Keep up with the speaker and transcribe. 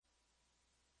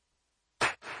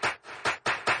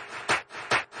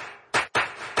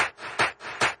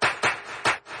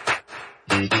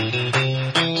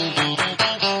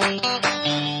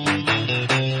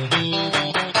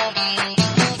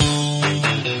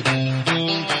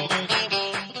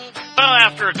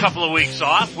Couple of weeks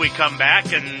off, we come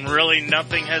back and really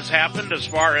nothing has happened as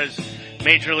far as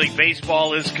Major League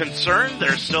Baseball is concerned.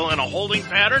 They're still in a holding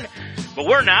pattern, but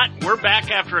we're not. We're back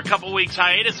after a couple weeks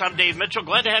hiatus. I'm Dave Mitchell.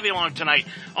 Glad to have you along tonight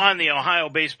on the Ohio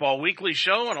Baseball Weekly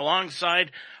Show and alongside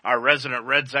our resident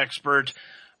Reds expert,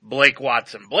 Blake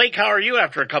Watson. Blake, how are you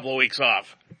after a couple of weeks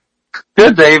off?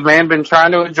 Good, Dave, man. Been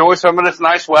trying to enjoy some of this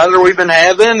nice weather we've been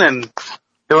having and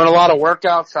doing a lot of work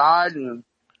outside and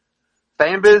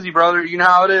staying busy, brother. You know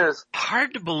how it is.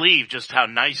 Hard to believe just how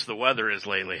nice the weather is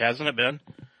lately, hasn't it been?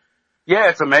 Yeah,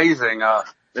 it's amazing.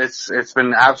 It's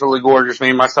been absolutely gorgeous. Me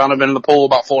and my son have been in the pool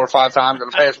about 4 or 5 times in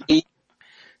the past week.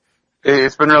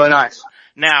 It's been really nice.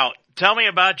 Now, tell me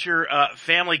about your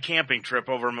family camping trip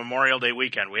over Memorial Day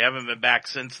weekend. We haven't been back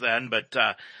since then, but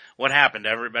what happened?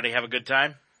 Everybody have a good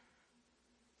time?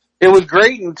 It was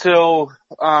great until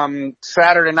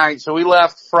Saturday night. So we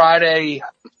left Friday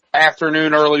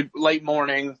afternoon, late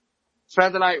morning.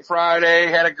 Spent the night Friday,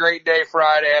 had a great day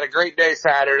Friday, had a great day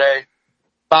Saturday.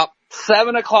 About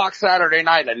 7 o'clock Saturday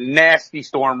night, a nasty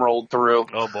storm rolled through.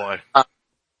 Oh boy.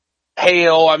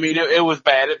 Hail, I mean, it was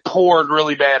bad. It poured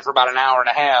really bad for about an hour and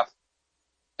a half.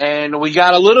 And we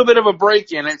got a little bit of a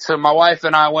break in it, so my wife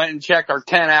and I went and checked our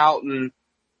tent out, and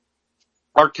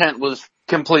our tent was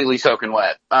completely soaking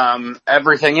wet.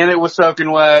 Everything in it was soaking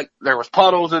wet. There was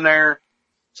puddles in there.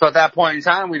 So at that point in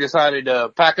time, we decided to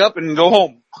pack up and go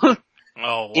home.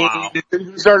 Oh, wow.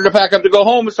 And we started to pack up to go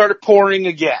home. It started pouring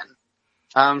again.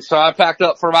 So I packed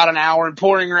up for about an hour in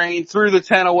pouring rain, threw the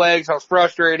tent away because I was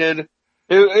frustrated.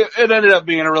 It ended up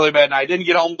being a really bad night. Didn't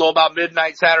get home till about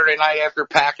midnight Saturday night after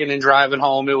packing and driving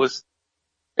home. It was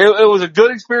a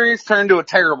good experience turned to a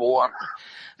terrible one.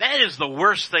 That is the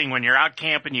worst thing when you're out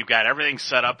camping, you've got everything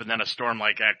set up and then a storm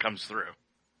like that comes through.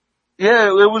 Yeah,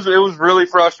 it was really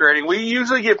frustrating. We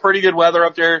usually get pretty good weather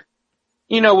up there.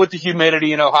 You know, with the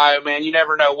humidity in Ohio, man, you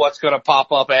never know what's going to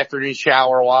pop up afternoon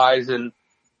shower wise. And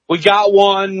we got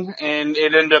one and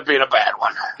it ended up being a bad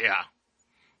one. Yeah.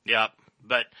 Yep.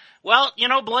 But, well, you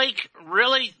know, Blake,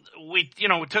 really, we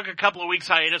took a couple of weeks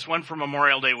hiatus, one for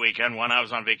Memorial Day weekend, one I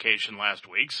was on vacation last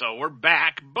week. So we're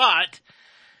back, but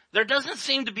there doesn't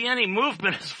seem to be any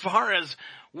movement as far as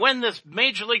when this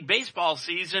Major League Baseball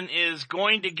season is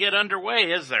going to get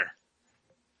underway, is there?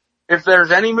 If there's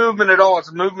any movement at all,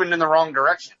 it's movement in the wrong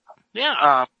direction.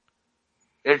 Yeah.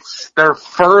 They're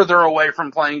further away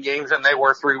from playing games than they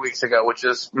were 3 weeks ago, which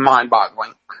is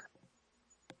mind-boggling.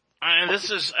 And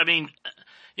this is, I mean,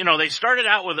 you know, they started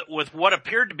out with what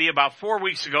appeared to be about 4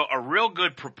 weeks ago, a real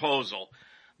good proposal.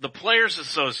 The Players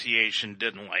Association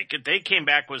didn't like it. They came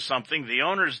back with something. The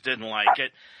owners didn't like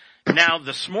it. Now,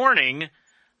 this morning,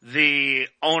 the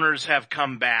owners have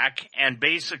come back and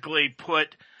basically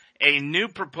put a new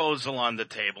proposal on the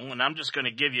table, and I'm just going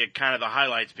to give you kind of the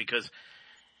highlights because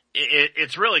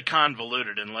it's really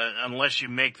convoluted unless you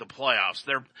make the playoffs.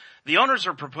 The owners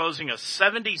are proposing a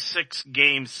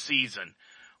 76-game season,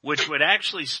 which would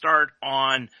actually start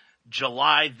on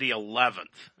July the 11th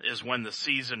is when the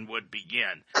season would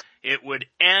begin. It would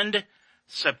end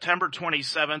September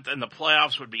 27th, and the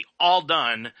playoffs would be all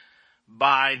done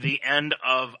by the end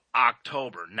of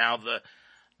October. Now,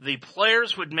 the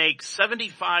players would make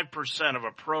 75% of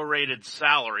a prorated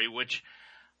salary, which,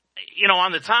 you know,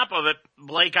 on the top of it,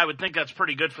 Blake, I would think that's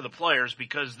pretty good for the players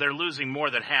because they're losing more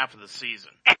than half of the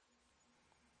season.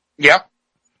 Yeah.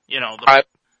 You know,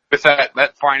 with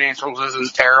that financials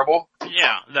isn't terrible.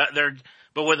 Yeah,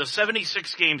 but with a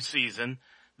 76-game season,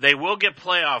 they will get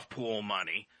playoff pool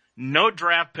money, no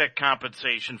draft pick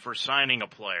compensation for signing a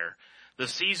player. The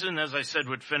season, as I said,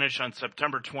 would finish on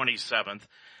September 27th.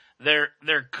 There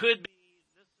could be,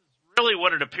 this is really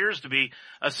what it appears to be,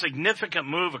 a significant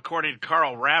move, according to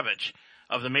Carl Ravitch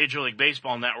of the Major League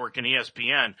Baseball Network and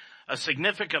ESPN, a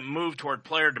significant move toward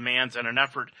player demands and an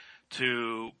effort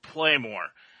to play more.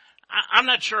 I'm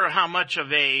not sure how much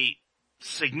of a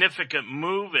significant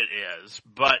move it is,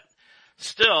 but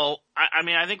still, I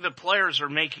mean, I think the players are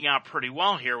making out pretty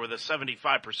well here with a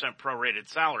 75% prorated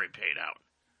salary paid out.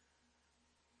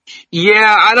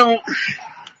 Yeah,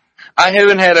 I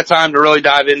haven't had a time to really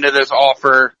dive into this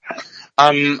offer.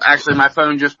 Actually my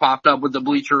phone just popped up with the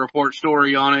Bleacher Report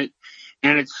story on it,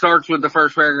 and it starts with the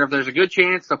first paragraph. There's a good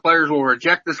chance the players will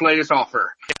reject this latest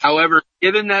offer. However,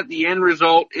 given that the end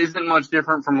result isn't much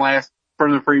different from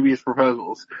the previous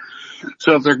proposals.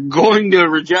 So if they're going to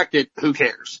reject it, who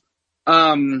cares?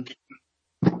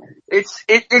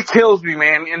 It kills me,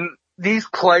 man. And these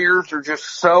players are just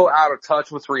so out of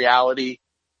touch with reality.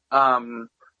 10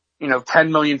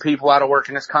 million people out of work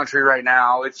in this country right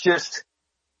now. It's just,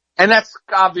 and that's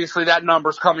obviously that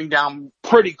number's coming down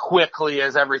pretty quickly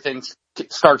as everything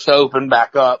starts to open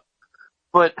back up.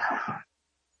 but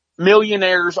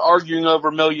millionaires arguing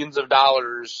over millions of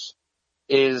dollars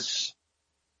is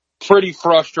pretty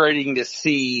frustrating to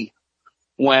see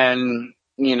when,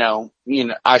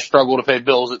 I struggle to pay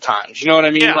bills at times. You know what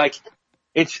I mean? Yeah. Like,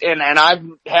 and I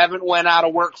haven't went out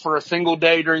of work for a single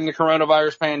day during the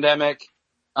coronavirus pandemic.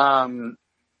 But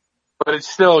it's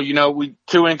still, we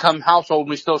 2-income household,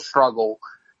 we still struggle.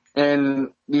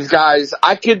 And these guys,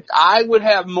 I would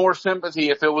have more sympathy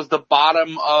if it was the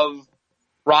bottom of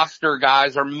roster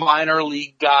guys or minor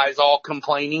league guys all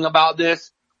complaining about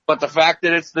this. But the fact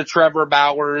that it's the Trevor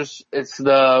Bauers, it's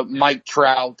the Mike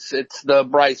Trouts, it's the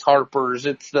Bryce Harpers,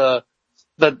 it's the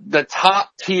top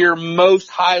tier, most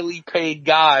highly paid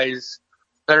guys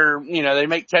that are, they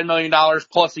make $10 million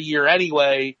plus a year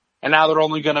anyway, and now they're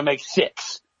only going to make $6 million.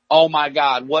 Oh my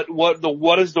God, what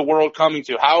is the world coming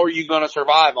to? How are you going to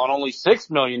survive on only $6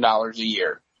 million a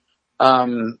year?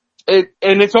 And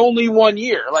it's only 1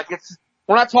 year. Like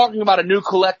we're not talking about a new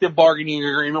collective bargaining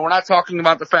agreement. We're not talking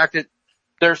about the fact that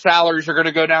their salaries are going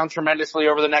to go down tremendously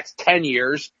over the next 10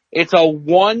 years. It's a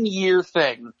 1-year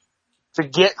thing to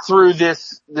get through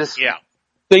this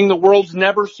thing the world's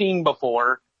never seen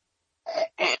before.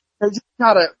 And they just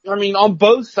on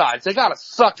both sides, they gotta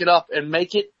suck it up and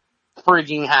make it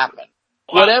frigging happen.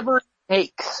 Well, whatever it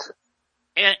takes.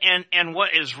 And what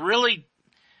is really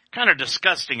kind of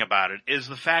disgusting about it is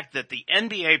the fact that the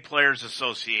NBA Players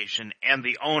Association and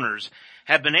the owners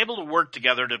have been able to work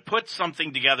together to put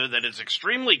something together that is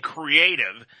extremely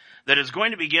creative, that is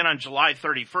going to begin on July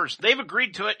 31st. They've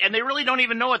agreed to it, and they really don't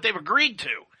even know what they've agreed to.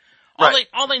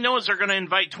 All they know is they're going to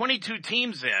invite 22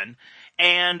 teams in,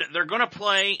 and they're going to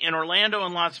play in Orlando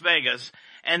and Las Vegas,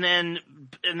 and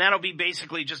that'll be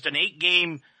basically just an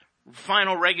 8-game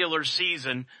final regular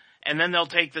season, and then they'll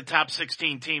take the top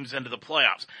 16 teams into the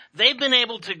playoffs. They've been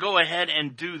able to go ahead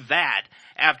and do that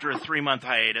after a 3-month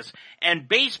hiatus, and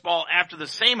baseball, after the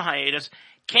same hiatus,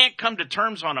 can't come to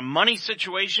terms on a money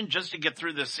situation just to get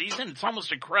through this season. It's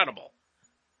almost incredible.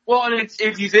 Well, and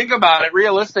if you think about it,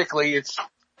 realistically, it's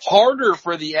harder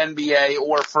for the NBA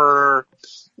or for,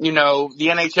 the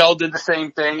NHL did the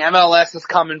same thing. MLS is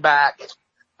coming back.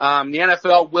 The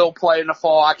NFL will play in the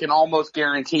fall. I can almost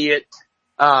guarantee it.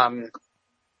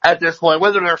 At this point,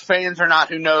 whether they're fans or not,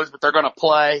 who knows, but they're going to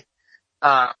play.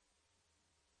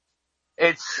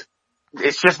 It's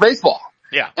just baseball.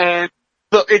 Yeah. And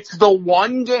it's the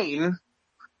one game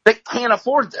that can't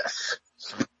afford this.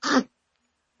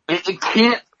 It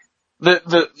can't,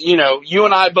 you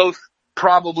and I both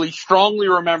probably strongly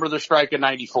remember the strike in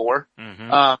 94.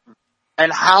 Mm-hmm.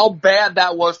 And how bad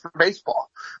that was for baseball.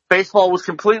 Baseball was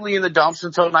completely in the dumps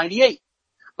until 98.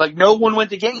 Like no one went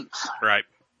to games. Right.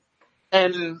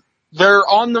 And they're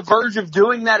on the verge of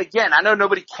doing that again. I know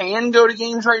nobody can go to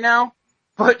games right now,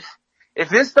 but if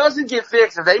this doesn't get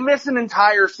fixed, if they miss an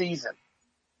entire season,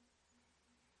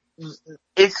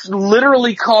 it's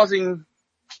literally causing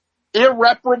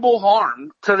irreparable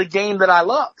harm to the game that I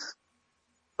love.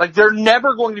 Like they're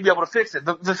never going to be able to fix it.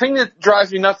 The thing that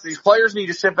drives me nuts, these players need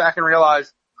to sit back and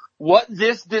realize what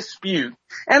this dispute,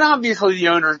 and obviously the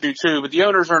owners do too, but the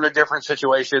owners are in a different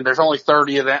situation. There's only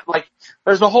 30 of them. Like,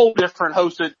 there's a whole different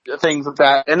host of things with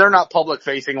that, and they're not public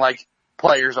facing like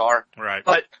players are. Right.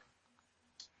 But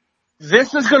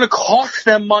this is going to cost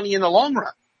them money in the long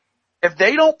run. If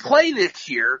they don't play this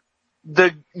year,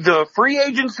 the free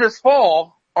agents this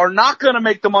fall are not going to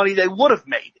make the money they would have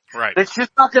made. Right. It's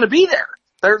just not going to be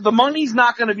there. The money's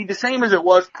not going to be the same as it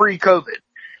was pre-COVID.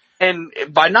 And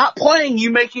by not playing,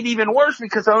 you make it even worse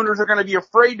because owners are going to be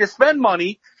afraid to spend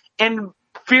money and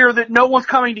fear that no one's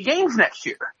coming to games next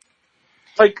year.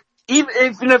 Like,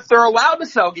 even if they're allowed to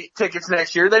sell tickets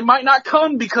next year, they might not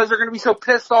come because they're going to be so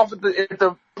pissed off at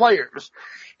the players.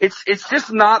 It's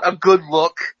just not a good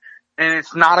look, and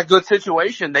it's not a good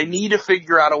situation. They need to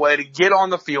figure out a way to get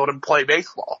on the field and play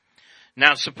baseball.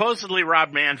 Now, supposedly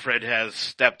Rob Manfred has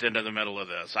stepped into the middle of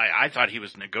this. I thought he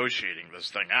was negotiating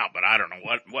this thing out, but I don't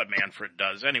know what Manfred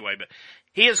does anyway. But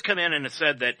he has come in and has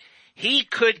said that he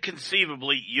could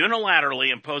conceivably unilaterally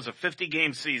impose a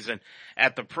 50-game season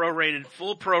at the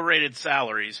full prorated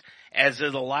salaries as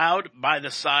is allowed by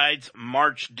the sides'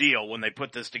 March deal. When they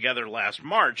put this together last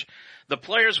March, the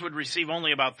players would receive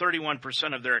only about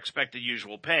 31% of their expected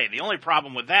usual pay. The only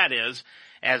problem with that is,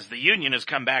 as the union has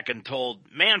come back and told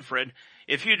Manfred,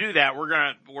 if you do that,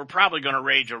 we're probably gonna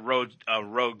rage a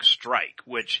rogue strike,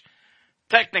 which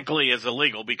technically is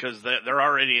illegal because they're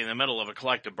already in the middle of a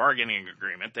collective bargaining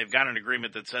agreement. They've got an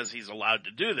agreement that says he's allowed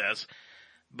to do this.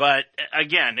 But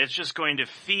again, it's just going to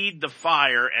feed the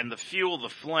fire and fuel the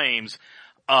flames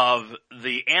of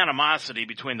the animosity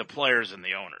between the players and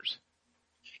the owners.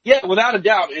 Yeah, without a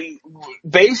doubt. And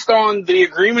based on the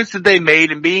agreements that they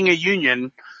made and being a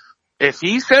union, if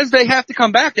he says they have to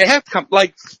come back, they have to come,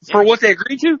 like, for what they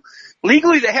agreed to,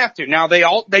 legally they have to. Now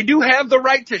they do have the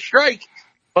right to strike,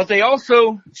 but they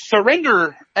also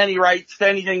surrender any rights to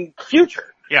anything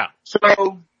future. Yeah.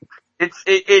 So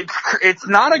it's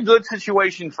not a good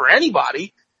situation for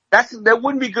anybody. That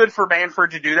wouldn't be good for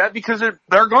Manfred to do that because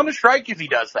they're going to strike if he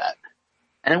does that.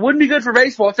 And it wouldn't be good for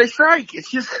baseball if they strike.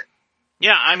 It's just.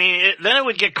 Yeah, I mean, then it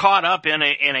would get caught up in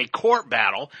a court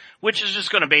battle, which is just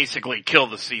going to basically kill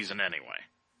the season anyway.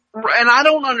 And I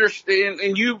don't understand,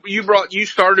 and you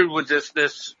started with this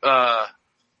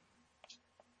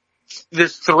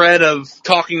thread of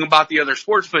talking about the other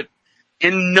sports, but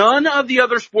in none of the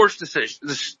other sports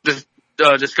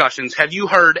discussions have you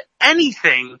heard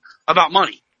anything about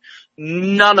money.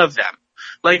 None of them.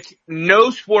 Like,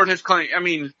 no sport has claimed, I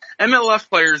mean, MLS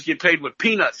players get paid with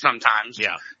peanuts sometimes.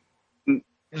 Yeah.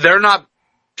 They're not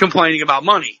complaining about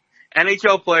money.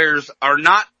 NHL players are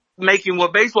not making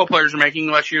what baseball players are making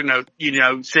unless you know,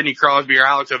 Sidney Crosby or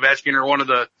Alex Ovechkin or one of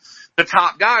the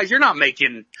top guys. You're not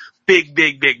making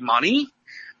big money.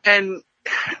 And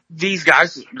these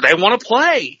guys, they want to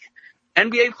play.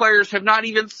 NBA players have not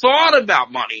even thought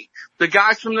about money. The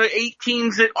guys from the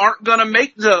 18s that aren't going to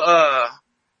make the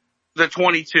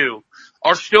 22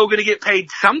 are still going to get paid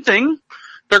something.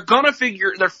 They're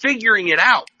figuring it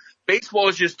out. Baseball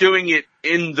is just doing it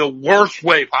in the worst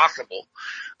way possible.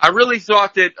 I really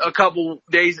thought that a couple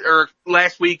days or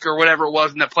last week or whatever it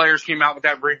was, and the players came out with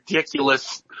that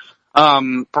ridiculous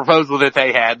proposal that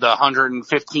they had, the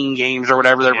 115 games or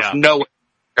whatever. There was no way it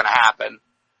was going to happen.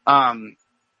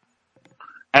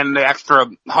 And the extra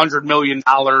 $100 million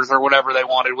or whatever they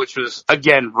wanted, which was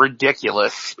again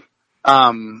ridiculous.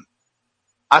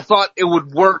 I thought it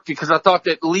would work because I thought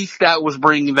that at least that was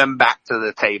bringing them back to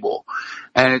the table.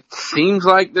 And it seems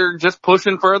like they're just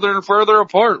pushing further and further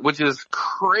apart, which is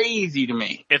crazy to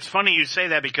me. It's funny you say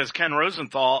that because Ken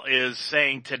Rosenthal is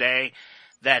saying today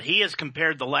that he has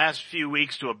compared the last few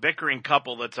weeks to a bickering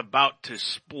couple that's about to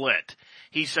split.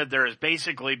 He said there has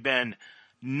basically been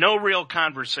no real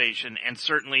conversation and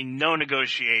certainly no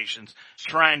negotiations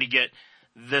trying to get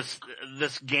this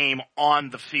game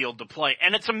on the field to play.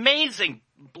 And it's amazing,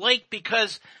 Blake,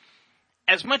 because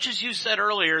as much as you said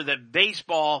earlier that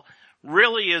baseball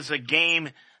really is a game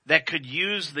that could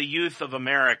use the youth of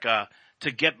America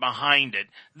to get behind it,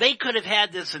 they could have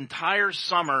had this entire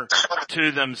summer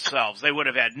to themselves. They would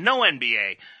have had no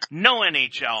NBA, no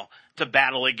NHL to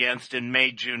battle against in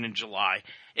May, June, and July.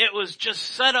 It was just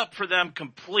set up for them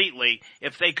completely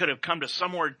if they could have come to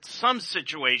some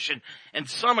situation and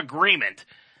some agreement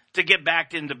to get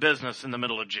back into business in the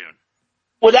middle of June.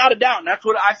 Without a doubt. And that's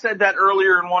what I said that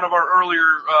earlier in one of our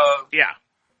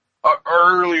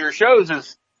earlier shows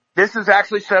is this is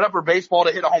actually set up for baseball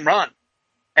to hit a home run.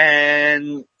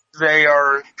 And they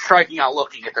are striking out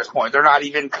looking at this point. They're not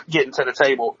even getting to the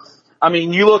table. I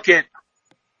mean, you look at,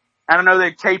 I don't know,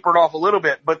 they tapered off a little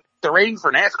bit, but the ratings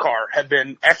for NASCAR have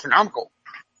been astronomical.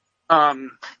 That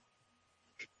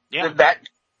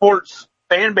sports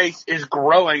fan base is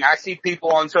growing. I see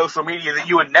people on social media that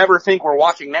you would never think were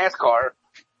watching NASCAR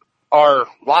are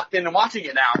locked in and watching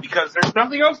it now because there's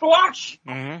nothing else to watch.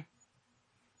 Mm-hmm.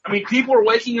 I mean, people are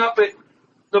waking up at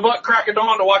the butt crack of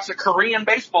dawn to watch the Korean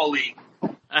Baseball League.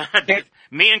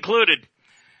 Me included.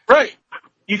 Right.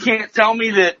 You can't tell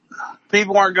me that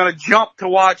people aren't going to jump to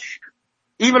watch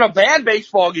even a bad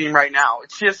baseball game right now.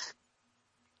 It's just,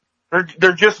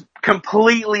 they're just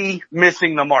completely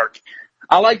missing the mark.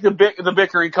 I like the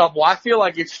bickering couple. I feel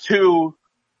like it's two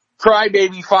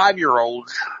crybaby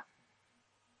 5-year-olds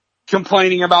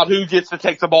complaining about who gets to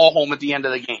take the ball home at the end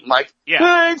of the game. Like,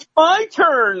 hey, it's my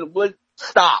turn.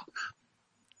 Stop.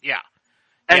 Yeah.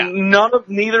 And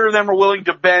neither of them are willing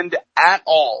to bend at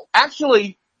all.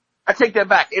 Actually, I take that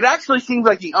back. It actually seems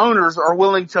like the owners are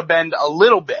willing to bend a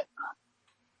little bit.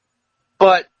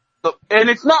 And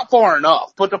it's not far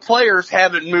enough, but the players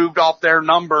haven't moved off their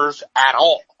numbers at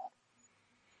all.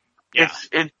 Yeah.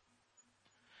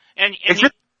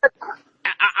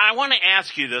 I want to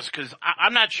ask you this because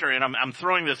I'm not sure, and I'm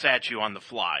throwing this at you on the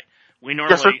fly. We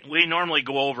normally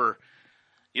go over,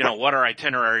 what our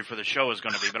itinerary for the show is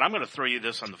going to be, but I'm going to throw you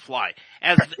this on the fly.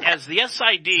 As the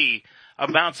SID of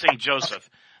Mount St. Joseph,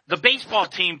 the baseball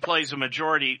team plays a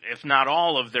majority, if not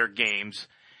all, of their games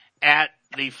at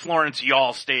the Florence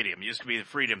Yall Stadium. It used to be the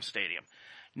Freedom Stadium.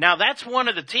 Now that's one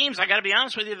of the teams, I got to be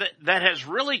honest with you, that has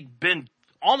really been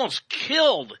almost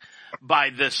killed by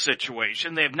this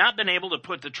situation. They have not been able to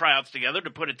put the tryouts together to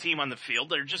put a team on the field.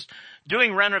 They're just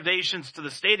doing renovations to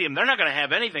the stadium. They're not going to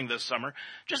have anything this summer.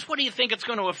 Just what do you think it's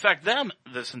going to affect them,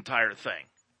 this entire thing?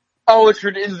 Oh, it's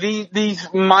these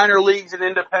minor leagues and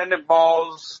independent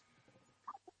balls.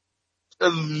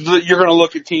 You're going to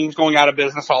look at teams going out of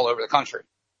business all over the country.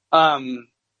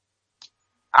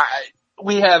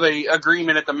 We have a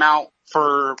agreement at the Mount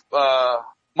for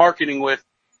marketing with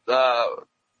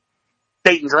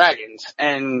Dayton Dragons,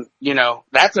 and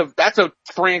that's a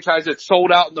franchise that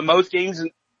sold out the most games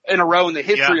in a row in the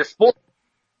history of sports.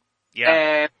 Yeah.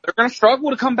 And they're going to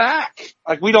struggle to come back.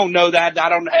 Like, we don't know that. I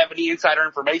don't have any insider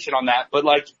information on that, but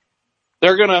like,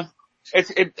 they're going to, it's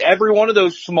every one of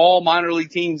those small minor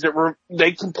league teams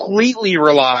they completely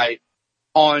rely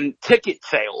on ticket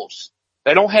sales.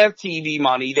 They don't have TV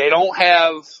money. They don't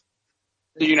have,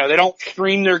 they don't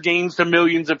stream their games to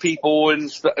millions of people,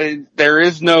 and there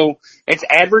is no, it's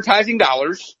advertising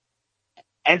dollars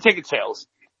and ticket sales.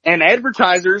 And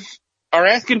advertisers are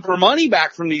asking for money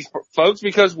back from these folks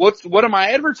because what am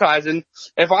I advertising?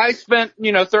 If I spent,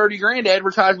 $30,000 to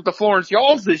advertise with the Florence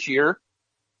Yalls this year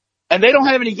and they don't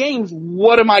have any games,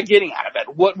 what am I getting out of it?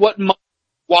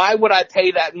 Why would I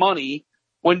pay that money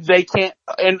when they can't,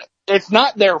 and it's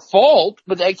not their fault,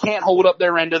 but they can't hold up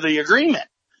their end of the agreement.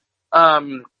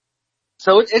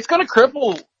 So it's going to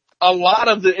cripple a lot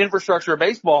of the infrastructure of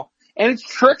baseball, and it's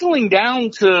trickling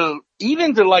down to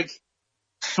even to like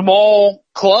small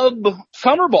club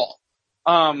summer ball,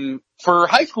 for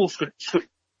high school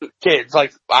kids.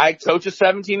 Like, I coach a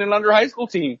 17 and under high school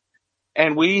team,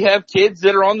 and we have kids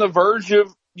that are on the verge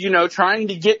of, trying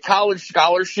to get college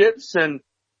scholarships,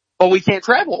 but we can't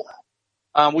travel.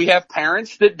 We have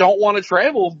parents that don't want to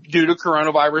travel due to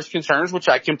coronavirus concerns, which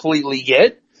I completely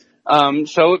get.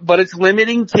 But it's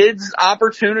limiting kids'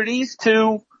 opportunities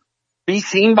to be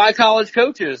seen by college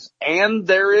coaches. And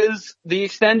there is the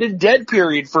extended dead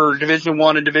period for Division I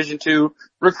and Division II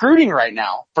recruiting right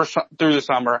now through the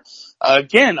summer.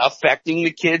 Again, affecting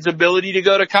the kids' ability to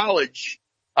go to college.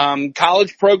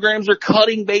 College programs are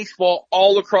cutting baseball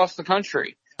all across the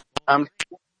country.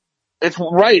 It's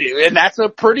right. And that's a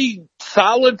pretty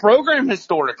solid program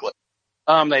historically.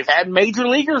 They've had major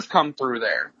leaguers come through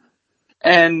there.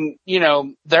 And,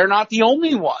 they're not the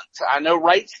only ones. I know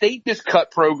Wright State just cut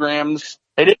programs.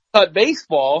 They didn't cut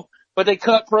baseball, but they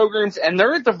cut programs, and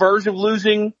they're at the verge of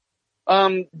losing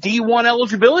D1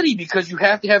 eligibility because you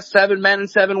have to have 7 men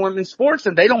and 7 women sports,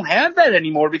 and they don't have that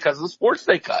anymore because of the sports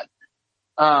they cut.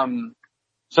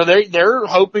 So they're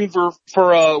hoping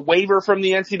for a waiver from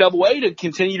the NCAA to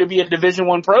continue to be a Division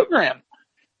I program.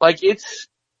 Like, it's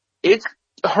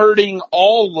hurting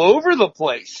all over the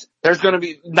place. There's going to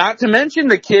be, not to mention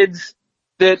the kids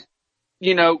that,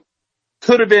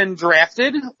 could have been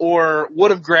drafted or would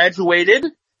have graduated,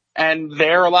 and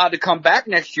they're allowed to come back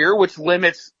next year, which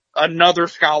limits another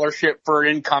scholarship for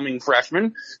incoming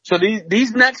freshmen. So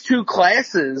these next 2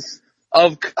 classes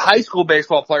of high school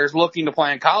baseball players looking to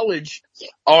play in college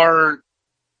are,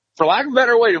 for lack of a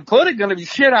better way to put it, going to be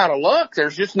shit out of luck.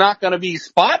 There's just not going to be a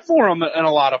spot for them in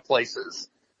a lot of places.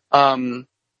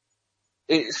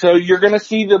 So you're going to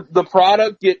see the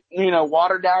product get,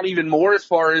 watered down even more as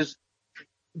far as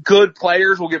good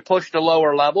players will get pushed to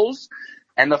lower levels.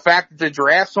 And the fact that the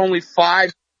draft's only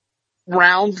 5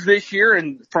 rounds this year,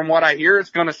 and from what I hear,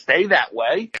 it's going to stay that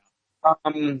way.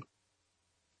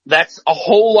 That's a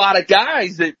whole lot of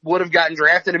guys that would have gotten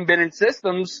drafted and been in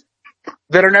systems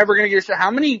that are never going to get –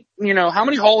 how many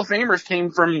Hall of Famers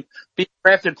came from being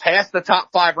drafted past the top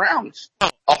 5 rounds?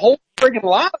 A whole friggin'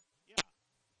 lot.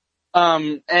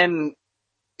 And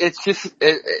it's just,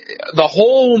 the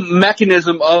whole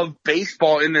mechanism of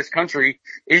baseball in this country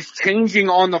is changing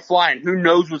on the fly, and who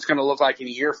knows what's going to look like in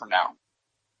a year from now.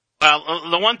 Well,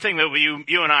 the one thing that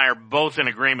you and I are both in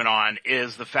agreement on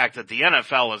is the fact that the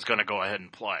NFL is going to go ahead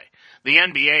and play. The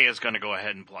NBA is going to go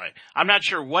ahead and play. I'm not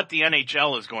sure what the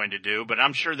NHL is going to do, but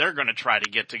I'm sure they're going to try to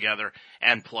get together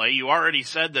and play. You already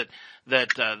said that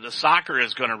the soccer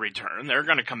is going to return. They're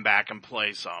going to come back and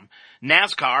play some.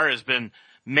 NASCAR has been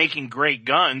making great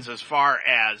guns as far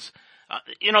as,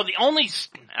 the only,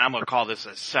 I'm going to call this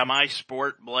a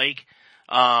semi-sport, Blake,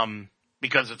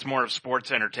 because it's more of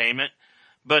sports entertainment,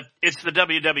 but it's the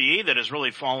WWE that has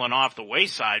really fallen off the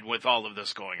wayside with all of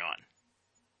this going on.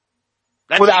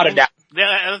 Without a doubt.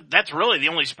 That's really the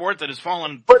only sport that has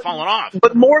fallen off.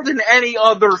 But more than any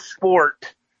other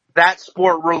sport, that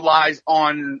sport relies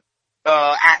on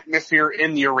atmosphere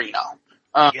in the arena.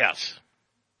 Yes.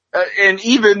 And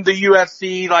even the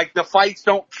UFC, like, the fights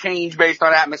don't change based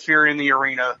on atmosphere in the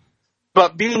arena.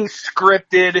 But being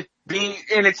scripted,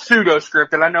 and it's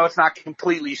pseudo-scripted, I know it's not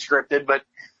completely scripted, but,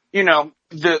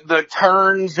 the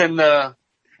turns and a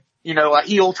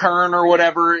heel turn or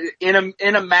whatever in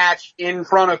a match in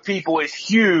front of people is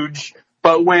huge.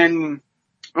 But when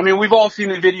I mean, we've all seen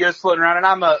the videos floating around,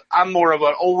 and I'm more of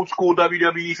an old school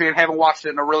WWE fan, haven't watched it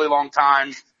in a really long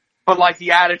time. But like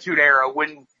the Attitude Era,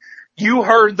 when you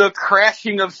heard the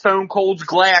crashing of Stone Cold's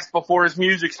glass before his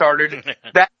music started,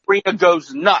 that arena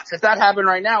goes nuts. If that happened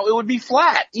right now, it would be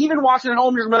flat. Even watching at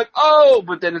home, you're gonna be like, oh,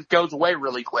 but then it goes away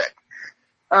really quick.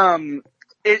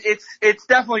 It's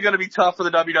definitely gonna be tough for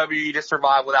the WWE to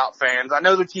survive without fans. I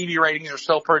know the TV ratings are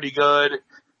still pretty good,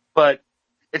 but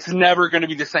it's never going to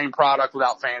be the same product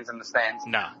without fans in the stands.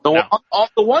 No.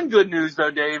 The one good news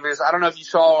though, Dave, is I don't know if you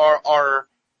saw our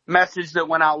message that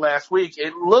went out last week.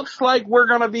 It looks like we're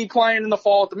going to be playing in the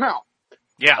fall at the Mount.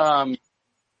 Yeah.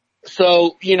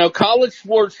 So, college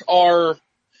sports are,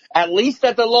 at least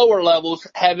at the lower levels,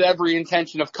 have every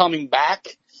intention of coming back.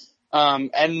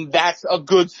 And that's a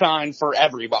good sign for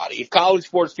everybody. If college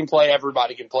sports can play,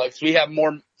 everybody can play. So we have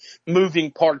more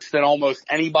moving parts than almost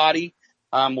anybody.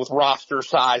 With roster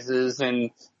sizes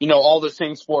and, all the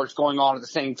same sports going on at the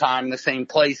same time in the same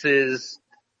places.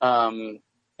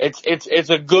 It's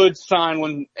a good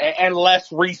sign and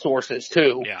less resources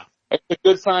too. Yeah. It's a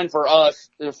good sign for us,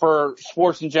 for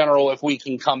sports in general, if we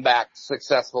can come back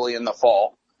successfully in the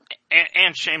fall.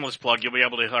 And shameless plug, you'll be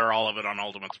able to hear all of it on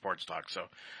Ultimate Sports Talk. So,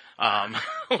 a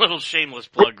little shameless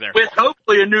plug there. With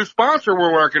hopefully a new sponsor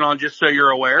we're working on, just so you're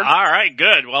aware. All right,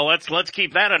 good. Well, let's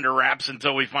keep that under wraps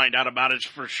until we find out about it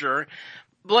for sure.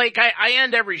 Blake, I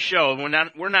end every show,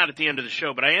 we're not at the end of the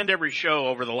show, but I end every show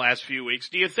over the last few weeks.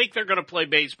 Do you think they're going to play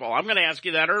baseball? I'm going to ask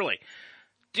you that early.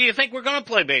 Do you think we're going to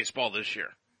play baseball this year?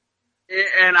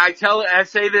 And I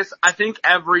say this, I think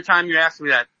every time you ask me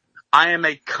that, I am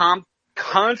a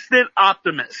constant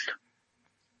optimist.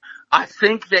 I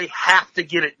think they have to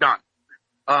get it done.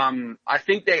 I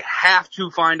think they have to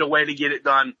find a way to get it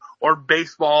done, or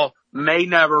baseball may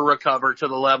never recover to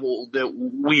the level that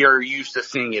we are used to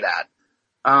seeing it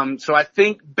at. So I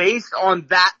think based on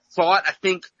that thought, I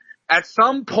think at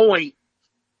some point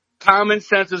common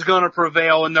sense is going to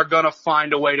prevail and they're going to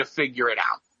find a way to figure it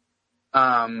out.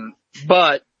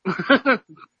 But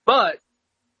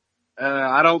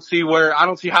I don't see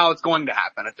how it's going to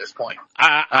happen at this point.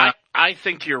 I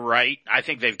think you're right. I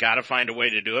think they've got to find a way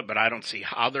to do it, but I don't see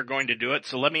how they're going to do it.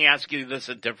 So let me ask you this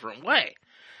a different way.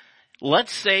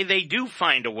 Let's say they do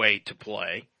find a way to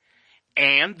play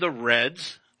and the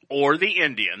Reds or the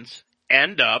Indians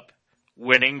end up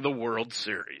winning the World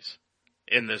Series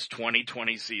in this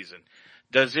 2020 season.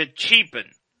 Does it cheapen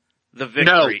the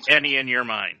victory any in your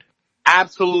mind?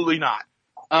 Absolutely not.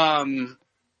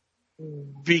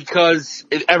 Because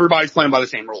everybody's playing by the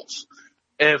same rules.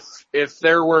 If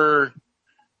there were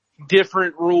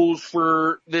different rules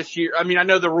for this year, I mean, I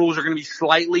know the rules are going to be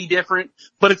slightly different,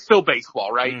 but it's still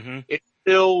baseball, right? Mm-hmm. It's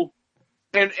still,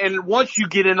 and once you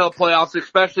get into the playoffs,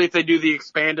 especially if they do the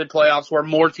expanded playoffs where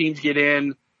more teams get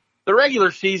in, the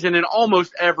regular season in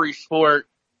almost every sport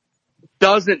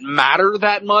doesn't matter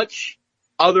that much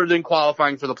other than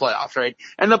qualifying for the playoffs, right?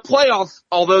 And the playoffs,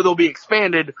 although they'll be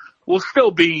expanded, will still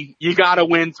be, you gotta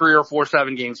win 3 or 4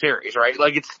 7-game series, right?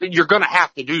 Like you're gonna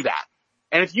have to do that.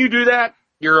 And if you do that,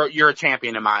 you're a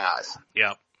champion in my eyes.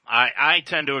 Yep. I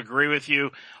tend to agree with you,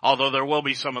 although there will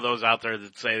be some of those out there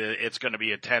that say that it's gonna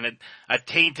be a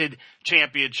tainted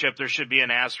championship. There should be an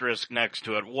asterisk next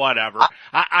to it, whatever.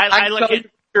 I look at,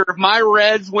 if my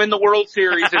Reds win the World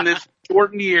Series in this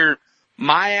shortened year,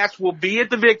 my ass will be at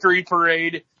the victory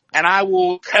parade, and I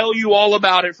will tell you all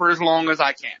about it for as long as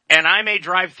I can. And I may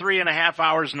drive 3.5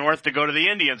 hours north to go to the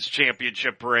Indians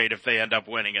championship parade if they end up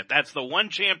winning it. That's the one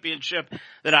championship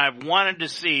that I've wanted to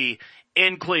see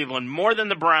in Cleveland, more than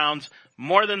the Browns,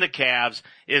 more than the Cavs,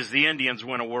 is the Indians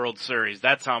win a World Series.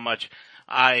 That's how much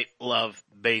I love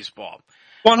baseball.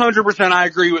 100% I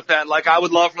agree with that. Like, I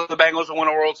would love for the Bengals to win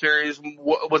a World Series,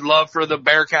 would love for the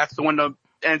Bearcats to win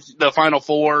the Final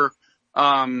Four.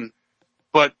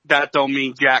 But that don't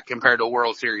mean jack compared to a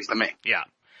World Series to me. Yeah.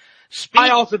 I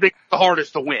also think it's the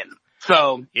hardest to win.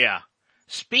 So. Yeah.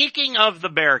 Speaking of the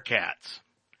Bearcats,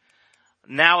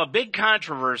 now a big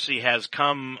controversy has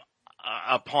come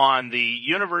upon the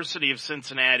University of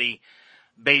Cincinnati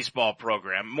baseball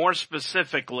program, more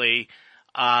specifically,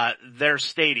 their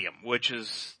stadium, which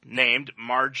is named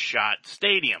Marge Schott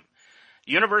Stadium.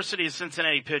 University of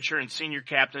Cincinnati pitcher and senior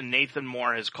captain Nathan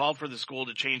Moore has called for the school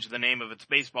to change the name of its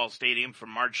baseball stadium from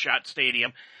Marge Schott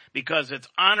Stadium because it's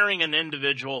honoring an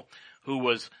individual who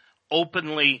was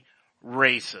openly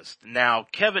racist. Now,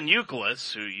 Kevin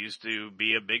Youkilis, who used to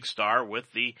be a big star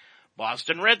with the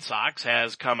Boston Red Sox,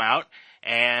 has come out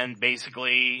and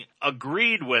basically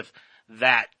agreed with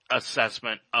that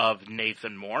assessment of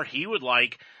Nathan Moore. He would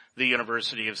like the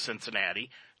University of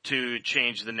Cincinnati to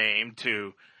change the name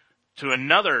to to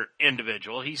another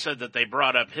individual. He said that they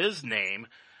brought up his name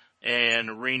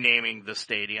and renaming the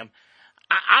stadium.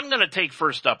 I'm going to take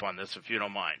first up on this, if you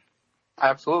don't mind.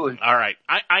 Absolutely. All right.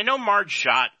 I know Marge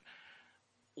Schott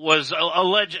was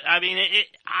alleged. I mean,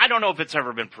 I don't know if it's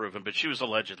ever been proven, but she was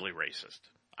allegedly racist.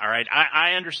 All right.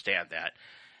 I understand that.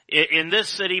 In this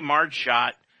city, Marge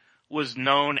Schott was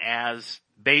known as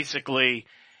basically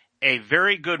a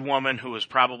very good woman who was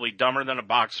probably dumber than a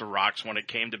box of rocks when it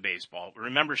came to baseball.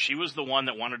 Remember, she was the one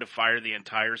that wanted to fire the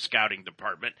entire scouting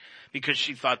department because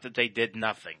she thought that they did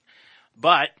nothing.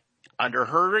 But under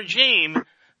her regime,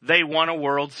 they won a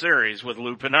World Series with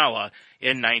Lou Piniella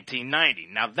in 1990.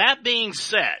 Now, that being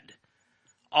said,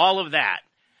 all of that,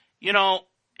 you know,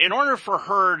 in order for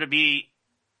her to be,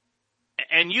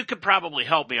 and you could probably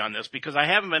help me on this because I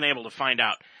haven't been able to find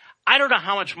out, I don't know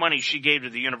how much money she gave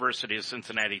to the University of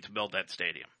Cincinnati to build that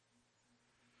stadium.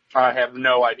 I have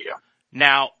no idea.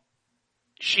 Now,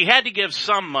 she had to give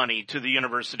some money to the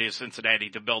University of Cincinnati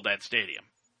to build that stadium.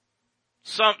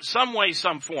 Some way,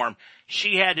 some form,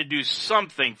 she had to do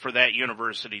something for that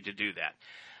university to do that.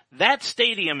 That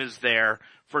stadium is there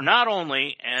for not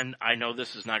only, and I know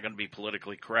this is not going to be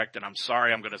politically correct, and I'm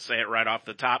sorry, I'm going to say it right off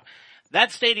the top,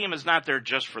 that stadium is not there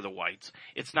just for the whites.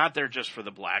 It's not there just for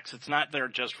the blacks. It's not there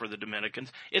just for the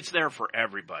Dominicans. It's there for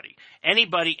everybody.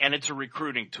 Anybody, and it's a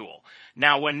recruiting tool.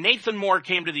 Now, when Nathan Moore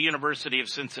came to the University of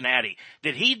Cincinnati,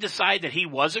 did he decide that he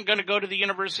wasn't going to go to the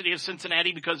University of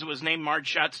Cincinnati because it was named Marge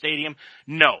Schott Stadium?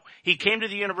 No. He came to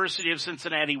the University of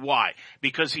Cincinnati. Why?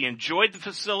 Because he enjoyed the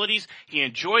facilities. He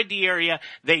enjoyed the area.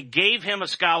 They gave him a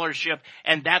scholarship,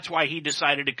 and that's why he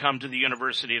decided to come to the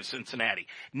University of Cincinnati.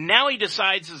 Now he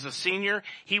decides as a senior,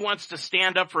 he wants to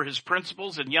stand up for his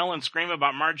principles and yell and scream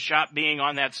about Marge Schott being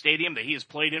on that stadium that he has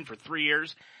played in for 3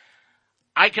 years.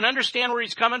 I can understand where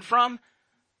he's coming from,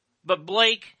 but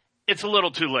Blake, it's a little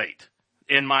too late,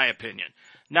 in my opinion.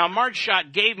 Now, Marge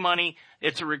Schott gave money.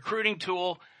 It's a recruiting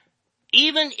tool.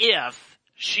 Even if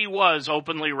she was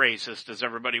openly racist, as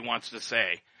everybody wants to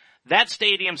say, that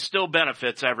stadium still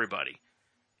benefits everybody.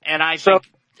 And I think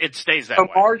it stays that way.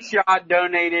 Marge Schott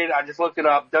donated, I just looked it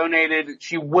up,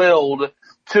 she willed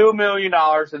 $2 million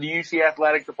to the UC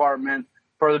Athletic Department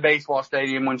for the baseball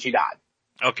stadium when she died.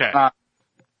 Okay.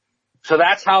 So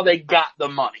that's how they got the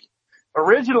money.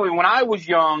 Originally, when I was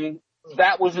young,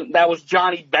 that was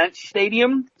Johnny Bench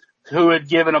Stadium, who had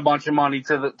given a bunch of money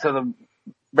to the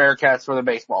Bearcats for the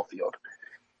baseball field.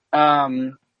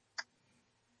 I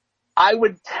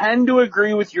would tend to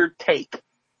agree with your take.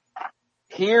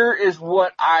 Here is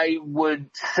what I would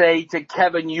say to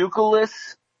Kevin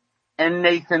Youkilis and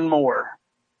Nathan Moore.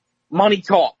 Money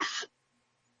talks.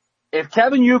 If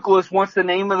Kevin Youkilis wants the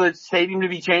name of the stadium to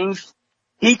be changed,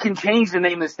 he can change the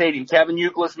name of the stadium. Kevin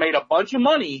Youkilis made a bunch of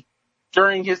money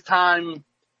during his time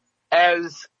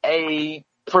as a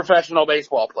professional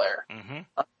baseball player.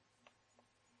 Mm-hmm.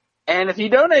 And if he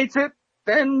donates it,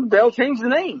 then they'll change the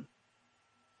name.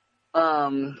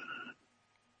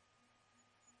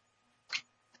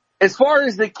 As far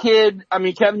as the kid, I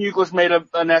mean, Kevin Youkilis made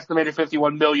an estimated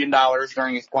 $51 million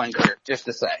during his playing career, just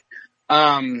to say.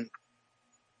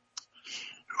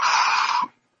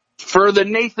 For the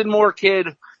Nathan Moore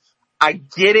kid, I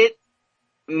get it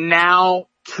now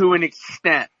to an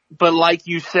extent. But like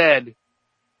you said,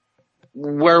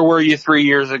 where were you 3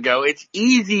 years ago? It's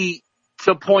easy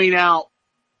to point out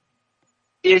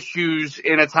issues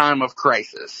in a time of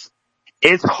crisis.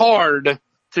 It's hard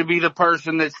to be the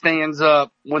person that stands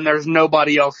up when there's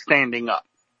nobody else standing up.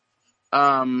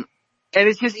 And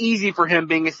it's just easy for him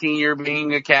being a senior,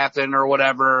 being a captain or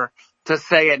whatever, to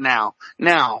say it now.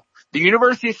 Now, the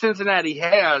University of Cincinnati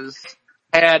has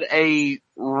had a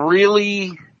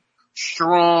really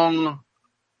strong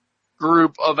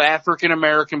group of African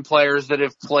American players that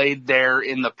have played there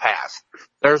in the past.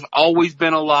 There's always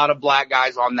been a lot of black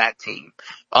guys on that team,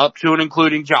 up to and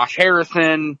including Josh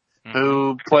Harrison,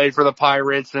 who played for the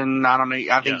Pirates, and I don't know,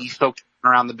 I think he's still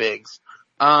around the bigs.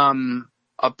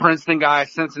 A Princeton guy,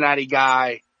 Cincinnati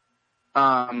guy.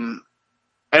 And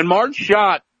Marge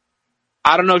Schott,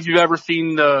 I don't know if you've ever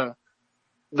seen the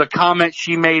comment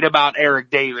she made about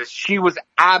Eric Davis. She was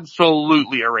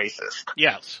absolutely a racist.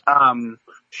 Yes.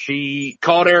 She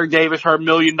called Eric Davis her $1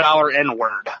 million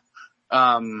N-word.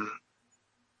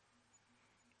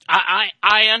 I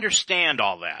understand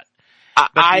all that.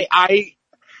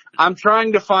 I'm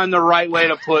trying to find the right way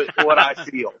to put what I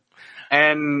feel.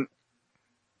 And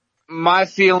my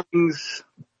feelings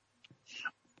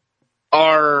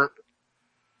are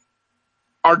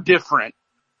different.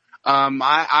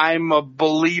 I'm a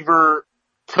believer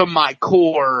to my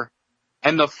core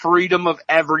and the freedom of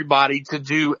everybody to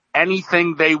do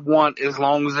anything they want as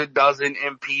long as it doesn't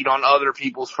impede on other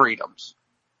people's freedoms.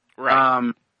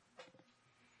 Right.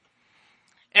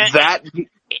 That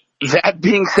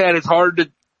being said, it's hard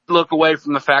to look away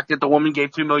from the fact that the woman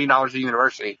gave $2 million to the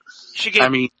university. She gave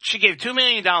 $2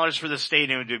 million for the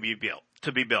stadium to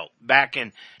be built back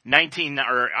in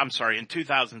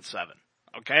 2007.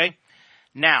 Okay?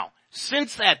 Now,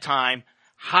 since that time,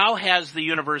 how has the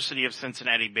University of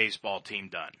Cincinnati baseball team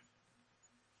done?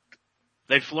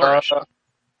 They flourished.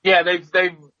 Yeah, they've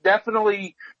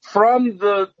definitely,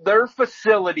 their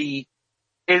facility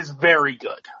is very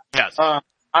good. Yes.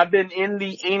 I've been in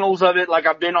the annals of it, like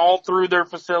I've been all through their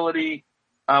facility.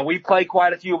 We play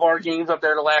quite a few of our games up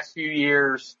there the last few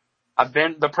years.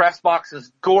 The press box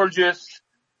is gorgeous.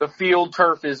 The field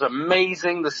turf is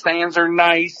amazing. The stands are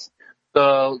nice.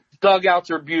 The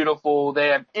dugouts are beautiful.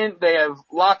 They have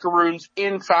locker rooms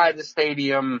inside the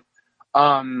stadium.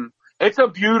 It's a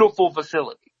beautiful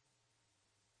facility.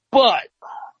 But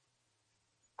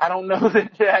I don't know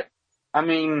that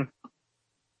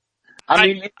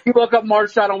if you look up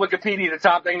March Shot on Wikipedia, the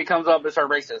top thing that comes up is her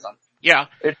racism. Yeah.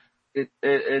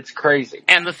 It's crazy.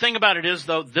 And the thing about it is,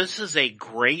 though, this is a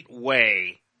great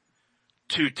way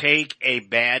to take a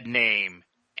bad name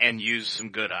and use some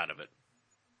good out of it.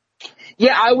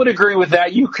 Yeah, I would agree with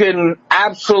that. You can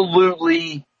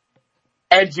absolutely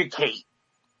educate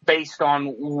based on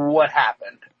what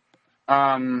happened.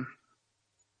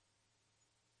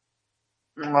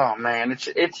 Oh man,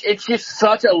 it's just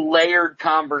such a layered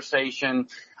conversation.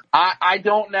 I'm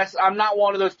not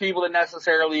one of those people that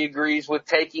necessarily agrees with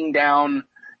taking down,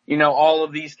 all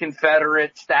of these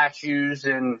Confederate statues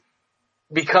and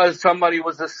because somebody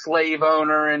was a slave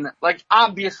owner and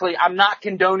obviously I'm not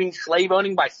condoning slave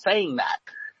owning by saying that.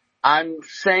 I'm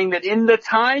saying that in the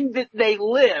time that they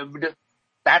lived,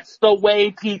 that's the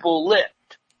way people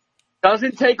lived.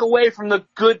 Doesn't take away from the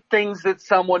good things that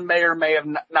someone may or may have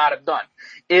not have done.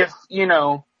 If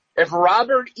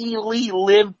Robert E. Lee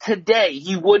lived today,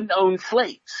 he wouldn't own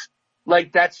slaves.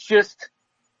 That's just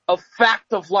a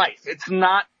fact of life. It's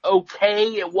not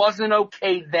okay. It wasn't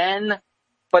okay then,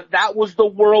 but that was the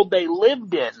world they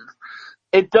lived in.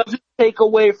 It doesn't take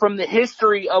away from the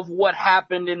history of what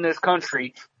happened in this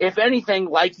country. If anything,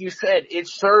 like you said, it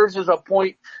serves as a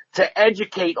point to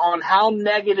educate on how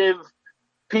negative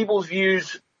people's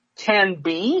views can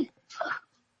be.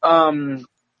 And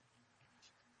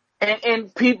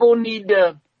people need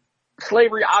to,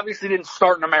 slavery obviously didn't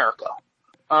start in America.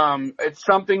 It's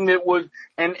something that was,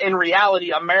 and in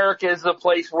reality, America is the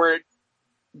place where it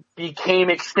became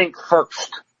extinct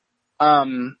first.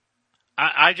 I've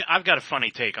got a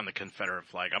funny take on the Confederate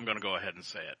flag. I'm going to go ahead and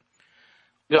say it.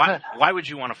 Go ahead. Why would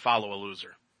you want to follow a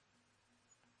loser?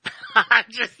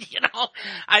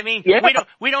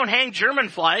 We don't hang German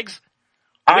flags.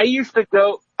 I used to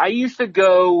go,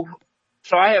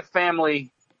 so I have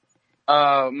family,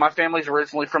 my family's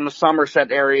originally from the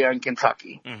Somerset area in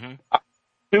Kentucky. Mm-hmm.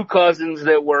 2 cousins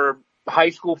that were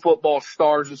high school football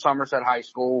stars at Somerset High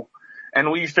School,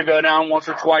 and we used to go down once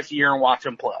or twice a year and watch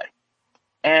them play.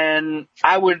 And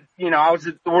we're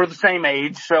the same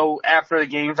age, so after the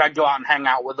games I'd go out and hang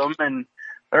out with them, and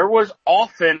there was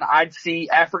often I'd see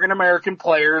African American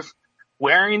players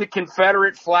wearing the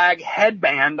Confederate flag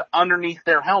headband underneath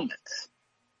their helmets.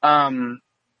 And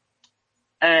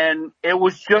it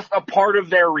was just a part of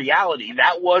their reality.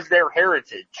 That was their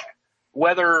heritage.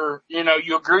 Whether,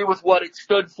 you agree with what it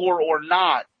stood for or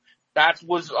not, that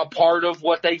was a part of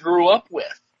what they grew up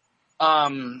with.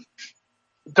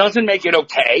 Doesn't make it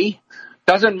okay.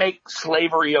 Doesn't make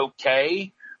slavery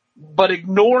okay. But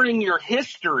ignoring your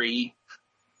history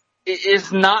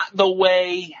is not the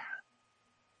way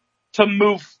to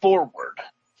move forward.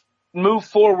 Move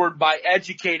forward by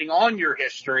educating on your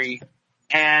history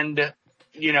and,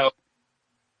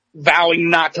 vowing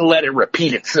not to let it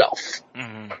repeat itself.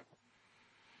 Mm-hmm.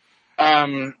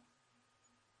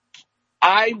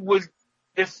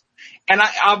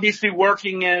 Obviously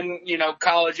working in,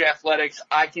 college athletics,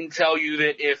 I can tell you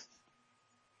that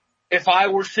if I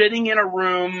were sitting in a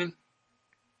room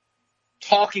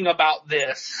talking about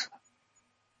this,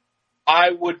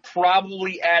 I would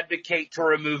probably advocate to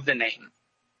remove the name.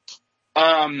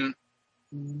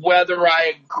 Whether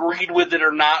I agreed with it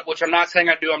or not, which I'm not saying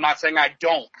I do, I'm not saying I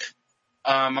don't.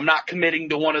 I'm not committing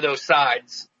to one of those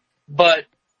sides, but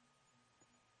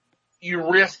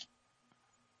you risk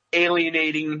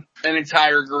alienating an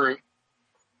entire group.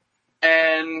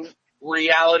 And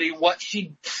reality, what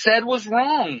she said was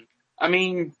wrong. I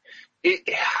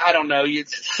don't know.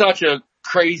 It's such a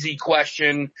crazy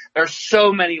question. There's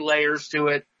so many layers to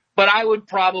it, but I would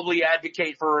probably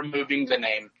advocate for removing the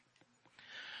name.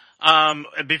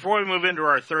 Before we move into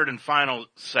our third and final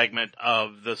segment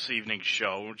of this evening's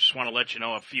show, we just want to let you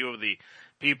know a few of the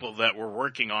people that we're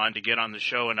working on to get on the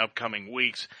show in upcoming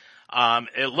weeks.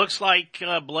 It looks like,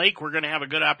 Blake, we're going to have a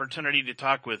good opportunity to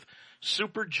talk with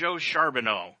Super Joe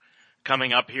Charbonneau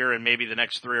coming up here in maybe the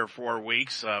next 3 or 4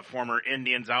 weeks, former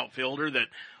Indians outfielder that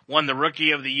won the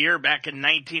Rookie of the Year back in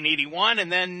 1981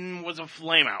 and then was a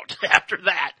flameout after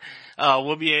that.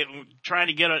 We'll be trying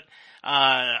to get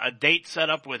a date set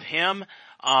up with him.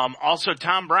 Also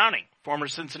Tom Browning, former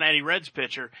Cincinnati Reds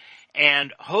pitcher,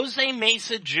 and Jose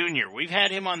Mesa Jr. We've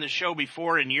had him on the show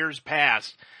before in years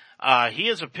past. He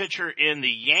is a pitcher in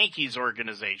the Yankees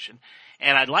organization,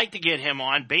 and I'd like to get him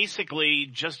on basically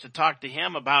just to talk to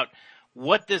him about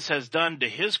what this has done to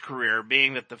his career,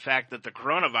 being that the fact that the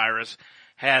coronavirus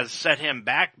has set him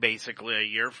back basically a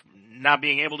year not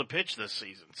being able to pitch this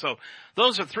season. So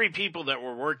those are 3 people that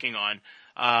we're working on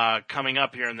coming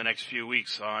up here in the next few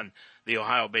weeks on the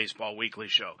Ohio Baseball Weekly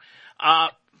Show.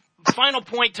 Final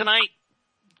point tonight,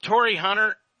 Torii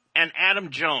Hunter and Adam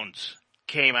Jones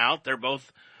came out. They're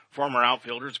both former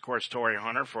outfielders. Of course, Torii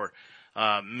Hunter for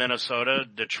Minnesota,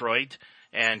 Detroit,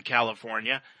 and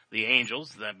California, the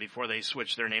Angels, that before they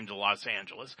switched their name to Los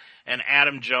Angeles, and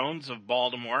Adam Jones of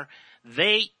Baltimore.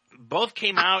 They both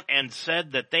came out and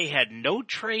said that they had no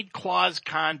trade clauses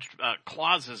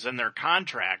in their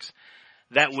contracts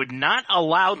that would not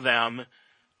allow them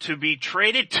to be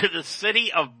traded to the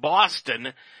city of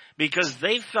Boston because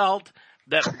they felt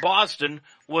that Boston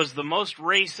was the most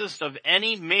racist of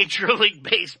any Major League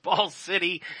Baseball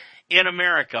city in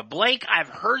America. Blake, I've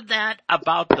heard that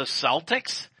about the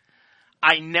Celtics.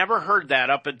 I never heard that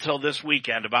up until this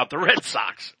weekend about the Red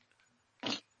Sox.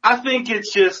 I think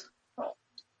it's just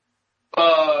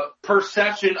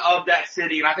perception of that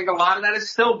city, and I think a lot of that is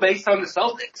still based on the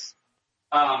Celtics.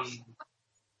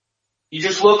 You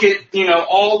just look at,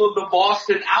 all of the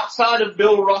Boston outside of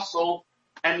Bill Russell,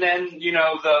 and then,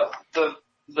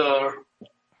 the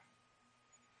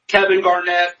Kevin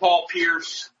Garnett, Paul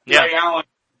Pierce, Ray Allen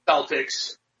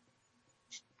Celtics.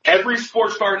 Every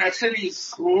sports star in that city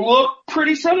look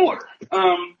pretty similar.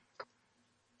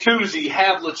 Cousy,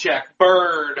 Havlicek,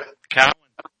 Bird,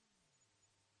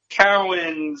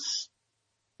 Cowens.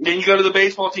 Then you go to the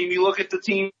baseball team, you look at the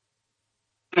team,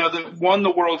 that won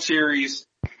the World Series.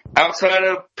 Outside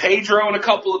of Pedro and a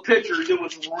couple of pitchers, it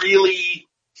was really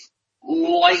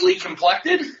lightly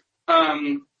complected.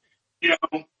 Millar. Yeah,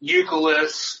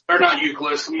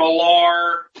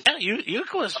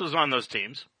 Youkilis was on those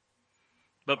teams.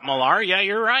 But Millar, yeah,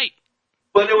 you're right.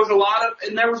 But there was a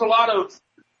lot of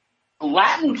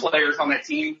Latin players on that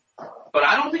team, but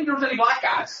I don't think there was any black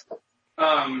guys.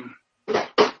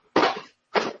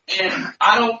 And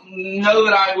I don't know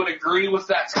that I would agree with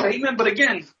that statement, but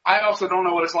again, I also don't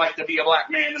know what it's like to be a black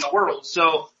man in the world.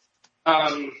 So,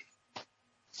 I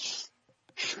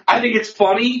think it's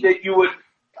funny that you would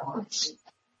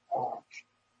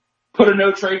put a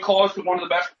no trade clause to one of the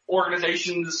best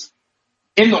organizations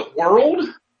in the world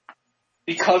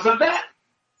because of that.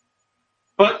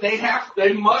 But they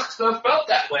must have felt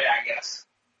that way, I guess.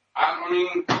 I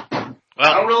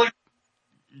don't really.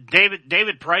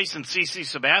 David Price and CC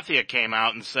Sabathia came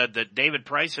out and said that David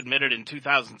Price admitted in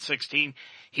 2016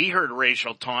 he heard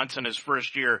racial taunts in his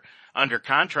first year under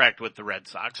contract with the Red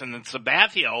Sox. And then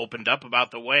Sabathia opened up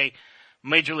about the way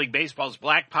Major League Baseball's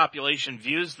black population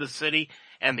views the city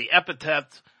and the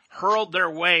epithets hurled their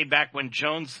way back when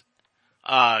Jones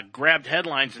grabbed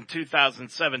headlines in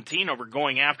 2017 over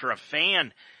going after a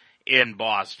fan in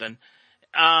Boston.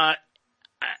 I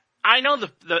know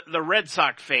the Red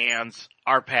Sox fans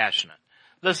are passionate.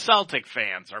 The Celtic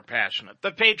fans are passionate.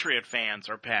 The Patriot fans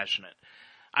are passionate.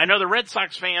 I know the Red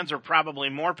Sox fans are probably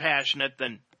more passionate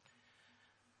than,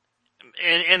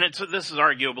 and this is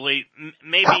arguably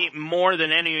maybe more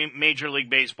than any Major League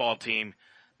Baseball team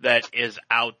that is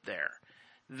out there.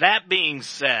 That being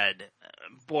said,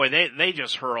 boy, they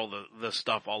just hurl the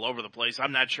stuff all over the place.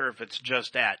 I'm not sure if it's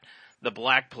just at the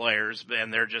black players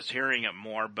and they're just hearing it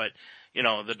more, but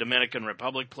the Dominican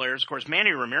Republic players. Of course,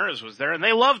 Manny Ramirez was there, and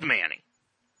they loved Manny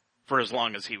for as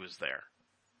long as he was there.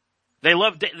 They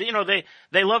loved,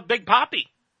 they loved Big Papi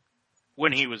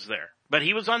when he was there, but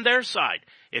he was on their side.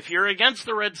 If you're against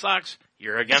the Red Sox,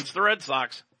 you're against the Red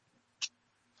Sox.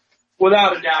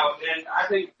 Without a doubt, and I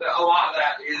think that a lot of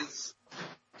that is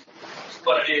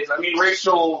what it is. I mean,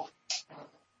 racial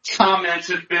comments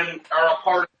are a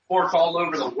part of sports all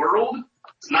over the world.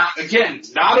 Not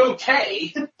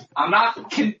okay. I'm not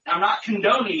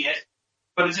condoning it,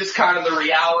 but it's just kind of the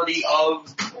reality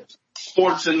of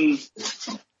sports and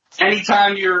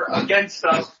anytime you're against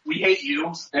us, we hate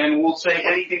you, and we'll say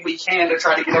anything we can to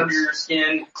try to get under your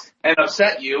skin and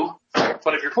upset you.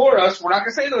 But if you're for us, we're not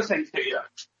going to say those things to you.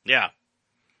 Yeah.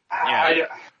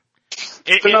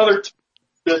 It's another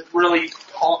to really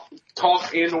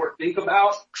talk and or think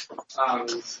about.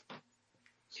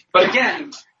 But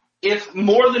again, if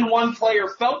more than one player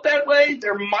felt that way,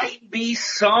 there might be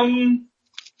some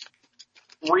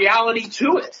reality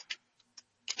to it.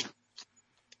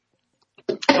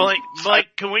 Blake,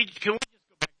 can we just go back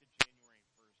to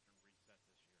January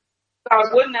 1st and reset this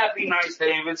year? Wouldn't that be nice,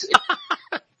 Dave?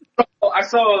 I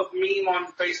saw a meme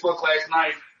on Facebook last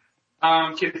night.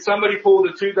 Can somebody pull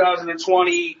the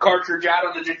 2020 cartridge out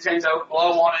of the Nintendo,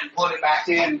 blow on it, and put it back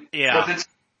in? Yeah.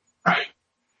 Right.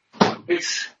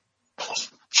 It's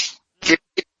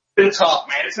been tough,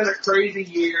 man. It's been a crazy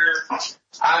year.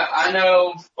 I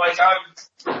know, like,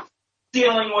 I'm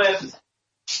dealing with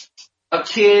a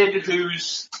kid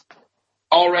who's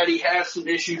already has some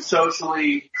issues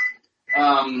socially,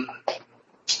 and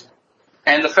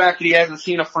the fact that he hasn't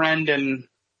seen a friend in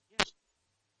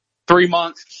 3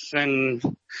 months, and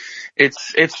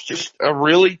it's just a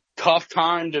really tough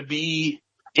time to be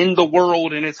in the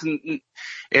world, and it's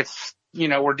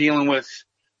we're dealing with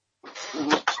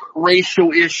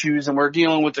racial issues, and we're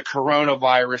dealing with the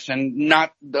coronavirus, and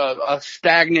not a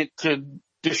stagnant to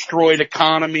destroyed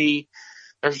economy.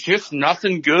 There's just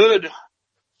nothing good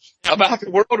about the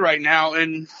world right now,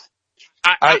 and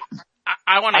I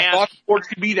want to ask. I thought sports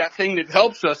could be that thing that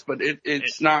helps us, but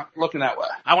it's not looking that way.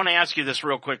 I want to ask you this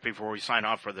real quick before we sign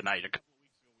off for the night. A couple of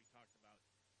weeks ago, we talked about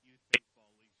youth baseball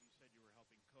leagues. You said you were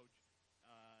helping coach.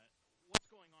 What's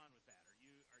going on with that?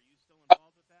 Are you still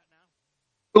involved with that now?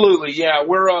 Absolutely, yeah.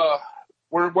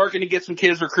 We're working to get some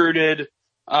kids recruited.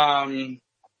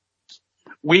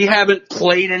 We haven't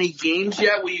played any games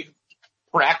yet. We've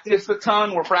practiced a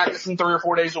ton. We're practicing 3 or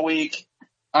 4 days a week.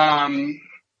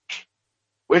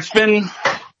 It's been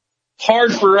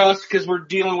hard for us because we're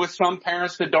dealing with some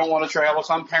parents that don't want to travel,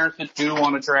 some parents that do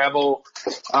want to travel.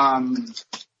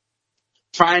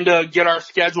 Trying to get our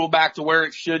schedule back to where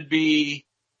it should be.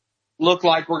 Look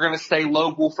like we're going to stay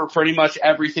local for pretty much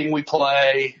everything we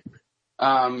play.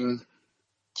 But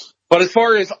as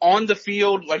far as on the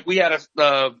field, like we had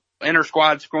a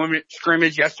inter-squad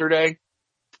scrimmage yesterday.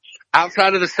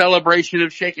 Outside of the celebration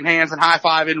of shaking hands and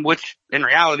high-fiving, which in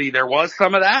reality there was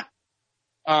some of that,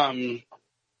 the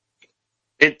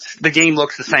game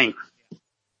looks the same.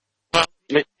 Well,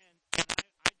 and I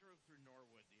drove through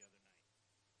Norwood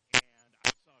the other night, and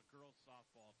I saw a girls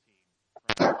softball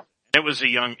team. It was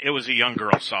a young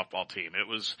girls softball team.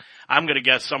 I'm going to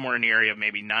guess somewhere in the area of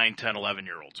maybe 9, 10,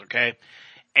 11-year-olds, okay?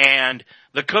 And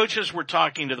the coaches were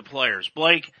talking to the players.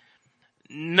 Blake,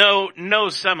 even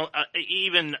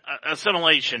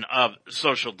assimilation of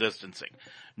social distancing.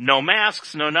 No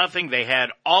masks, no nothing. They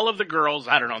had all of the girls,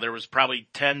 I don't know, there was probably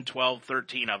 10, 12,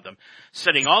 13 of them,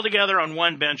 sitting all together on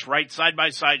one bench, right side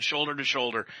by side, shoulder to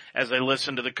shoulder, as they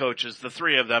listened to the coaches, the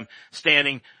 3 of them,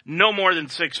 standing no more than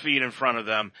 6 feet in front of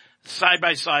them, side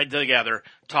by side together,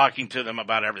 talking to them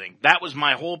about everything. That was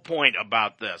my whole point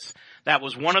about this. That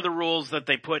was one of the rules that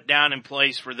they put down in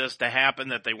place for this to happen,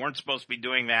 that they weren't supposed to be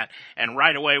doing that, and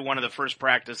right away, one of the first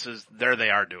practices, there they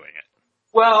are doing it.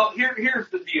 Well, here's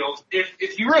the deal.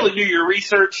 If you really do your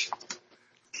research,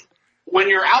 when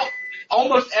you're out,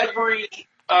 almost every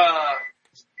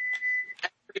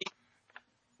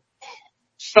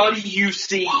study you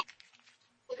see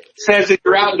says if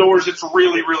you're outdoors, it's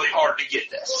really, really hard to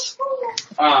get this.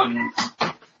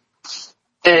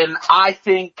 And I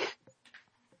think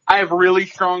I have really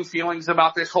strong feelings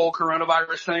about this whole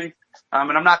coronavirus thing.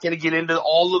 And I'm not going to get into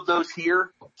all of those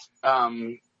here.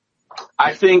 I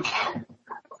think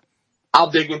I'll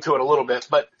dig into it a little bit,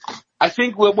 but I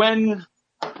think when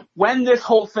this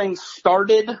whole thing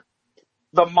started,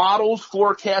 the models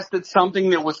forecasted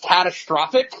something that was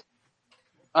catastrophic.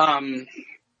 And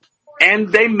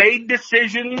they made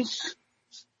decisions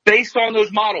based on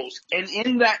those models. And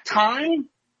in that time,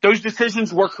 those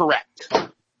decisions were correct.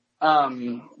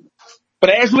 But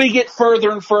as we get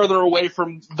further and further away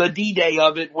from the D-Day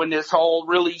of it, when this all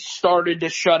really started to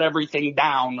shut everything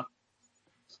down,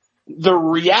 the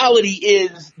reality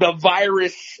is the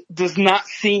virus does not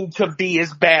seem to be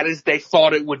as bad as they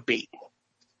thought it would be.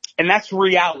 And that's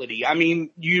reality. I mean,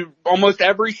 almost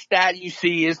every stat you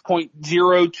see is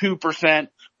 0.02%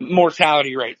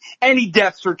 mortality rate. Any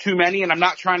deaths are too many, and I'm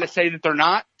not trying to say that they're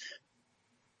not,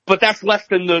 but that's less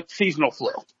than the seasonal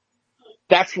flu.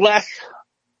 That's less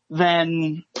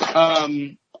than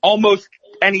almost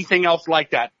anything else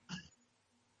like that.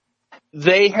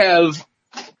 They have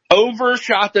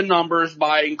overshot the numbers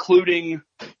by including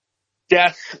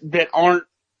deaths that aren't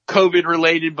COVID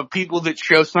related, but people that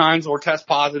show signs or test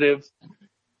positive.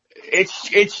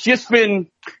 It's just been,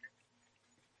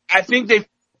 I think they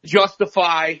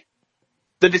justify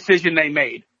the decision they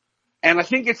made. And I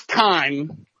think it's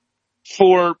time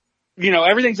for,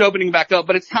 everything's opening back up,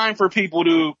 but it's time for people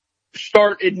to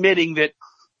start admitting that,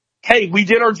 hey, we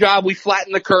did our job. We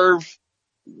flattened the curve.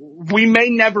 We may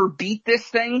never beat this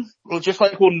thing, just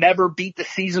like we'll never beat the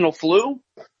seasonal flu.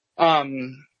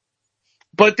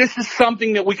 But this is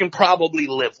something that we can probably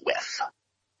live with.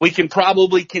 We can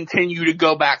probably continue to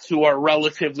go back to our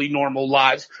relatively normal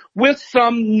lives with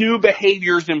some new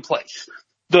behaviors in place.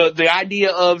 The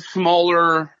idea of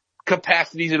smaller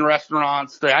capacities in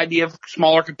restaurants, the idea of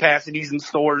smaller capacities in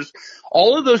stores,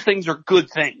 all of those things are good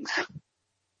things.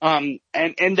 And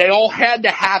they all had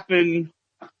to happen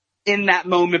in that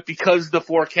moment because the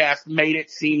forecast made it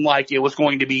seem like it was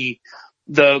going to be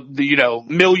the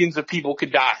millions of people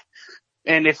could die.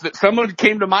 And if someone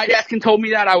came to my desk and told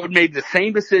me that, I would have made the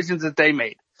same decisions that they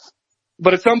made.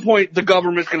 But at some point, the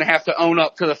government's going to have to own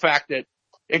up to the fact that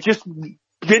it just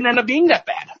didn't end up being that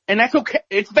bad. And that's okay.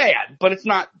 It's bad, but it's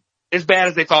not as bad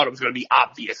as they thought it was going to be,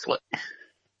 obviously.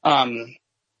 So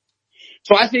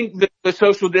I think that the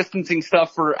social distancing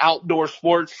stuff for outdoor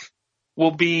sports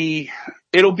it'll be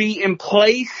in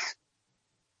place,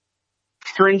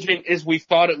 stringent as we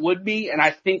thought it would be, and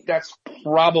I think that's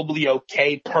probably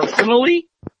okay personally.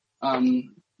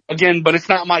 Again, but it's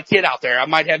not my kid out there. I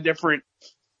might have different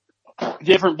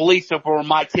beliefs for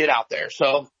my kid out there.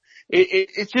 So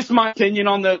it's just my opinion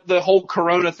on the whole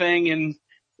corona thing. And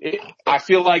I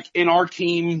feel like in our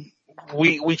team,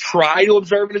 we try to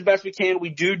observe it as best we can. We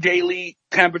do daily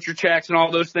temperature checks and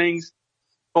all those things.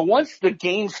 But once the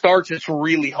game starts, it's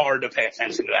really hard to pay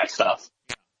attention to that stuff.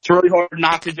 It's really hard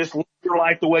not to just live your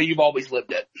life the way you've always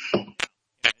lived it. As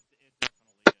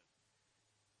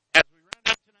we round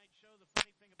up tonight's show, the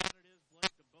funny thing about it is,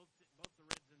 Blake, both the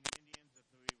Reds and the Indians, if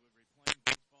we would be playing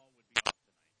baseball, would be off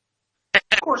tonight.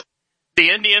 Of course. The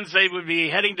Indians, they would be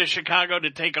heading to Chicago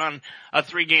to take on a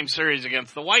 3-game series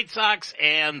against the White Sox,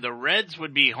 and the Reds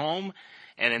would be home.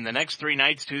 And in the next 3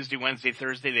 nights, Tuesday, Wednesday,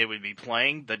 Thursday, they would be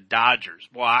playing the Dodgers.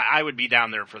 Well, I would be down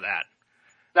there for that.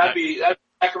 That'd be a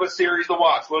heck of a series to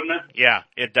watch, wouldn't it? Yeah,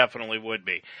 it definitely would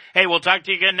be. Hey, we'll talk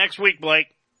to you again next week, Blake.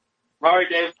 All right,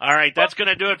 Dave. All right, that's going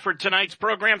to do it for tonight's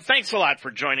program. Thanks a lot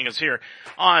for joining us here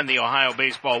on the Ohio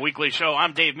Baseball Weekly Show.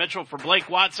 I'm Dave Mitchell for Blake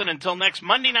Watson. Until next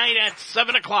Monday night at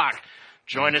 7 o'clock.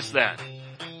 Join us then.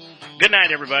 Good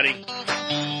night, everybody.